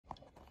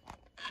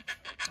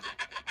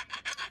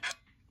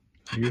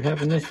Are you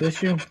having this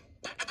issue?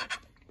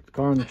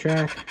 Car on the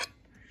track,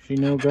 she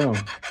no go.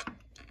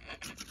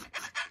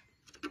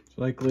 It's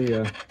likely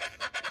a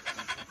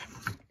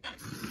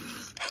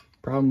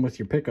problem with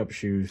your pickup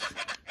shoes.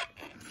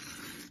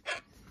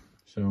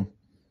 So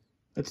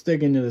let's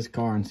dig into this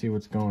car and see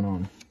what's going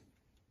on.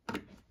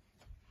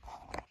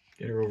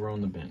 Get her over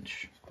on the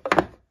bench.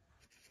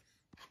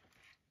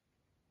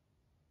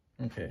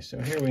 Okay, so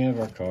here we have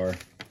our car.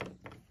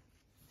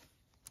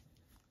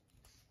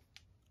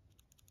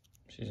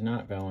 She's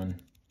not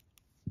going.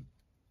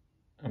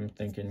 I'm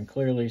thinking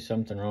clearly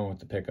something wrong with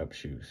the pickup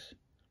shoes.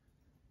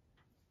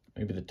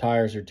 Maybe the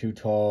tires are too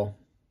tall.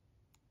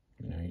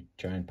 You know, you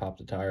try and pop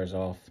the tires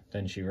off,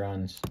 then she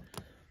runs.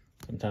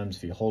 Sometimes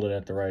if you hold it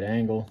at the right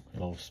angle,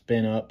 it'll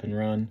spin up and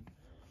run.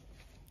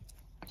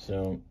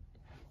 So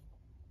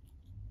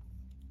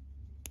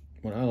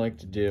what I like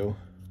to do,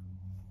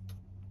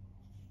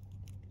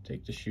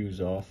 take the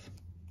shoes off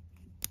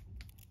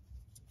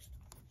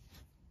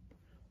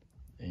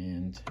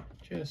and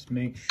just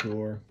make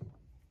sure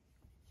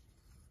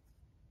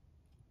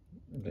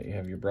that you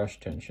have your brush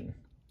tension,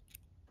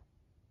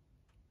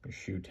 your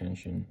shoe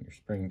tension, your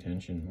spring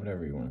tension,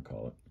 whatever you want to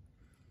call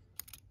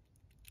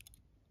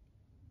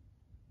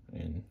it.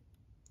 And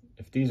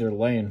if these are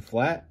laying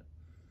flat,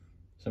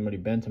 somebody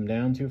bent them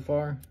down too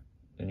far,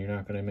 then you're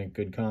not going to make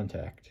good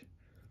contact.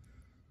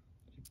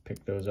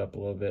 Pick those up a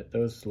little bit.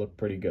 Those look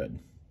pretty good.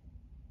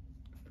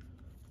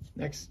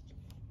 Next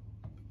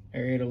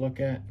area to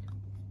look at,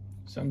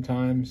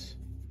 sometimes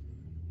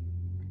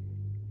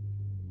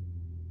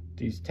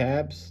these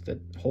tabs that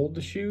hold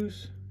the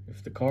shoes,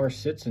 if the car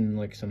sits in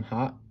like some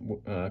hot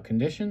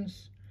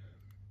conditions,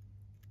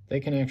 they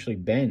can actually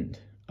bend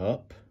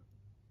up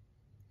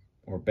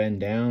or bend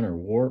down or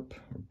warp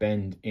or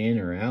bend in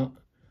or out,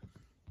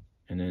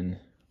 and then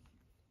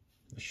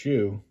the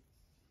shoe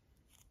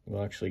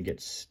will actually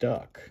get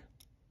stuck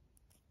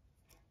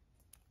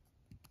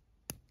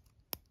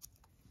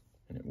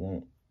and it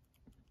won't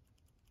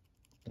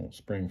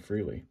spring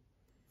freely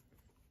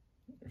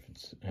if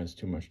it has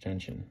too much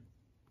tension.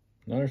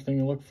 Another thing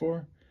to look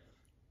for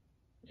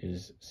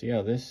is, see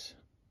how this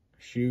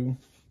shoe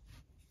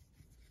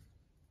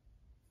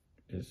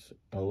is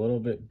a little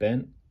bit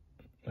bent,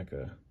 like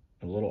a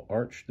little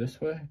arch this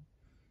way?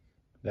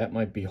 That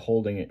might be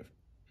holding it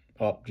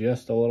up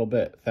just a little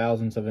bit,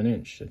 thousandths of an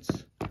inch.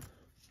 It's,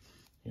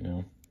 you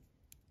know,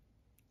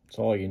 it's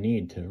all you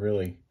need to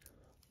really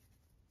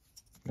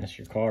mess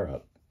your car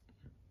up.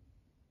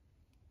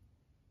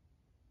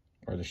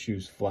 Are the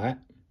shoes flat?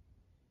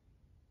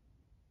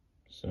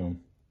 So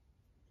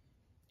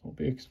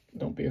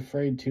don't be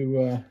afraid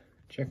to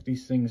check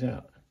these things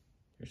out.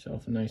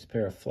 Yourself a nice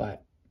pair of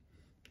flat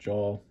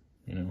jaw,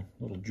 you know,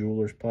 little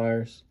jeweler's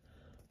pliers.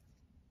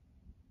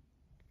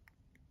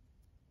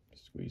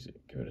 Squeeze it,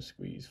 give it a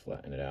squeeze,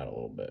 flatten it out a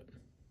little bit.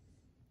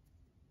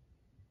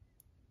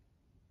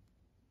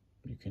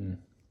 You can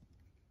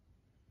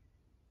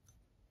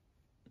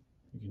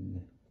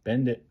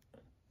bend it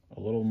a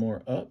little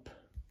more up,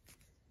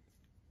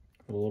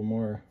 a little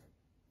more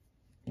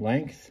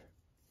length.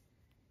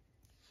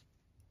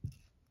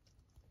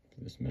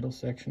 Give this middle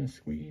section a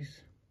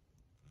squeeze.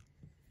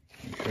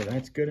 Make sure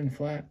that's good and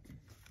flat.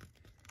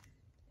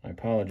 I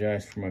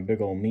apologize for my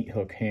big old meat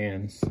hook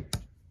hands.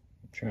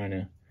 I'm trying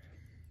to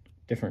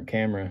different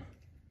camera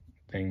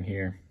thing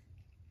here.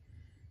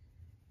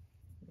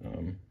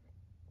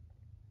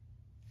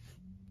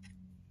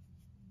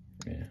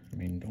 Yeah, I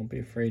mean, don't be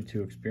afraid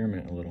to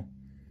experiment a little.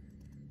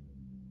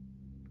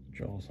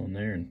 Jaws on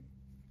there and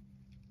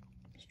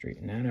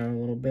straighten that out a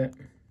little bit.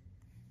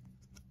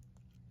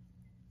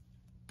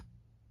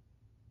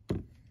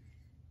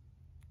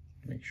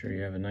 Make sure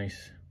you have a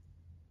nice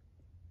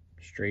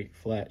straight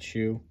flat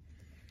shoe.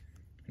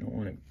 You don't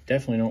want it,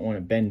 definitely don't want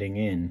it bending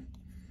in.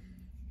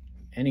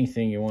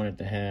 Anything you want it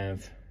to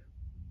have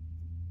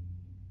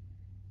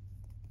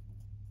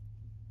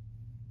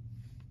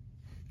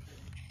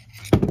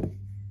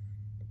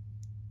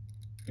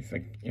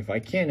if I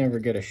can't ever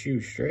get a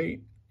shoe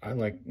straight, I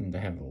like them to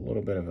have a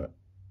little bit of a,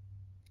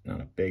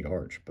 not a big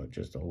arch, but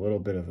just a little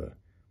bit of a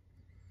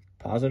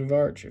positive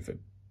arch. If it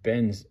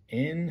bends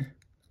in,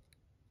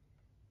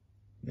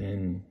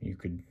 then you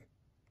could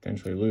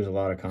potentially lose a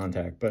lot of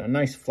contact. But a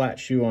nice flat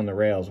shoe on the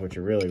rail is what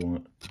you really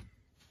want.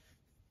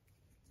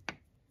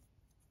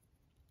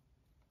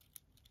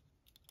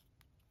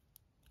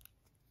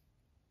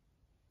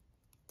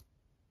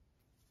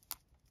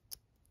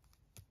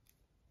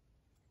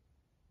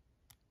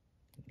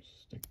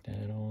 Stick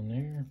that on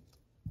there.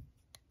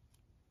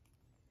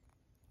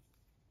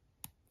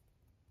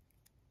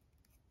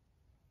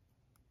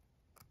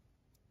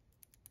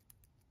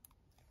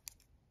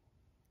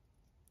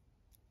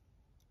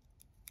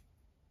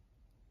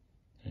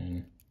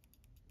 And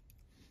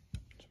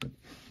that's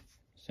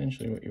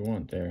essentially what you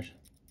want there.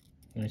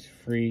 Nice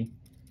free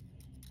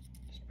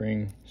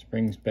spring,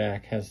 springs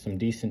back, has some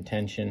decent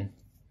tension.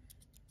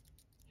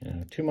 You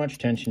know, too much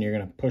tension, you're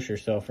gonna push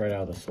yourself right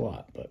out of the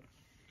slot, but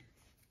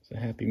it's a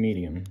happy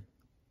medium.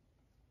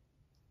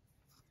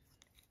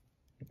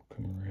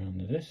 Come around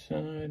to this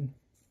side.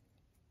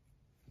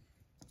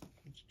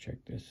 Let's check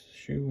this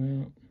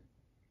shoe out.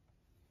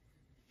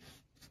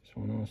 This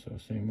one also,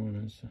 same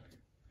one, has a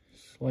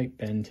slight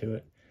bend to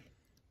it.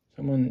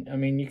 I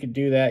mean, you could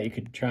do that. You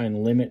could try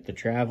and limit the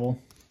travel.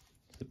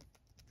 It's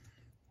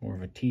more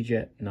of a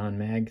T-Jet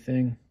non-mag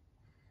thing.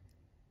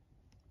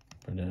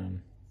 But,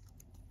 you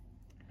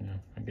know,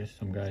 I guess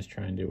some guys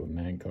try and do it with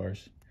mag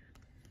cars.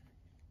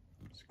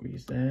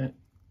 Squeeze that.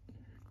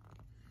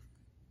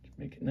 Just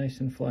make it nice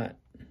and flat.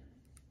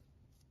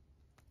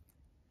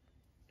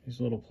 These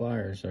little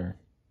pliers are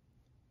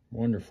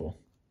wonderful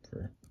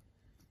for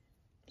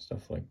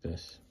stuff like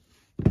this.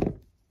 We'll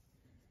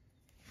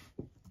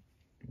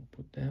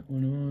put that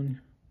one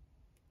on.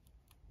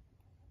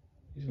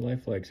 These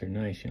life legs are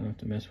nice. You don't have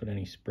to mess with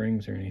any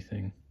springs or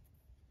anything.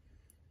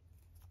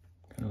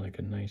 Kind of like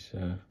a nice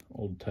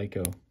old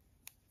Tyco.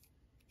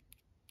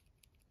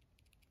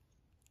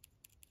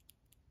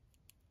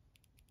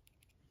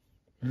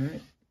 All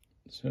right,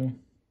 so let's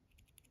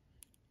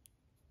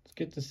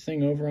get this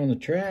thing over on the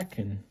track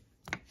and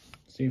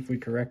see if we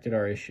corrected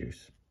our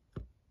issues.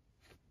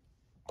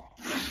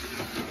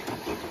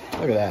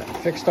 Look at that,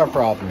 fixed our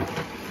problem.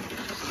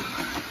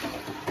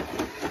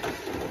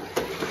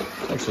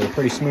 It's actually a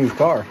pretty smooth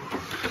car.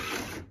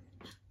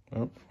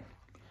 Oh,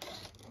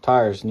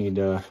 tires need,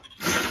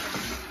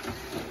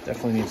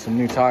 definitely need some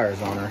new tires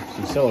on her,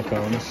 some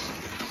silicones.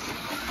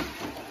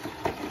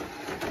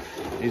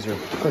 These are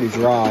pretty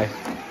dry.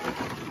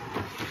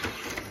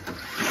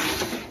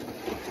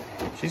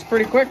 She's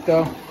pretty quick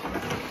though.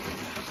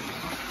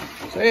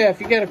 So yeah, if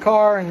you get a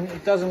car and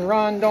it doesn't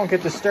run, don't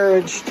get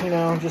discouraged, you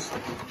know, just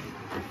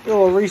do a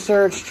little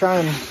research, try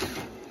and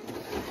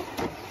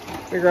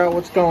figure out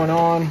what's going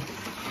on.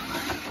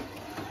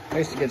 I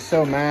used to get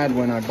so mad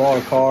when I bought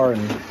a car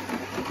and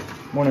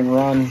wouldn't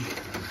run,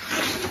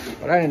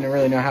 but I didn't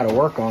really know how to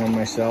work on them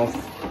myself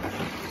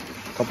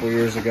a couple of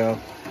years ago.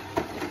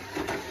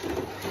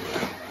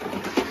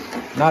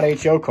 Not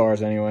HO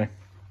cars anyway.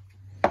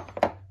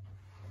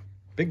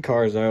 Big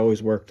cars, I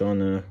always worked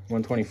on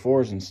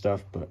 124s and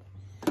stuff, but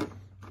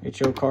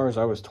HO cars,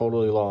 I was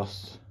totally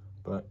lost.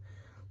 But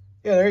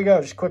yeah, there you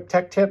go. Just a quick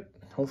tech tip.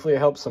 Hopefully it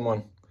helps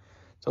someone.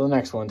 Till the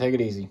next one, take it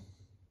easy.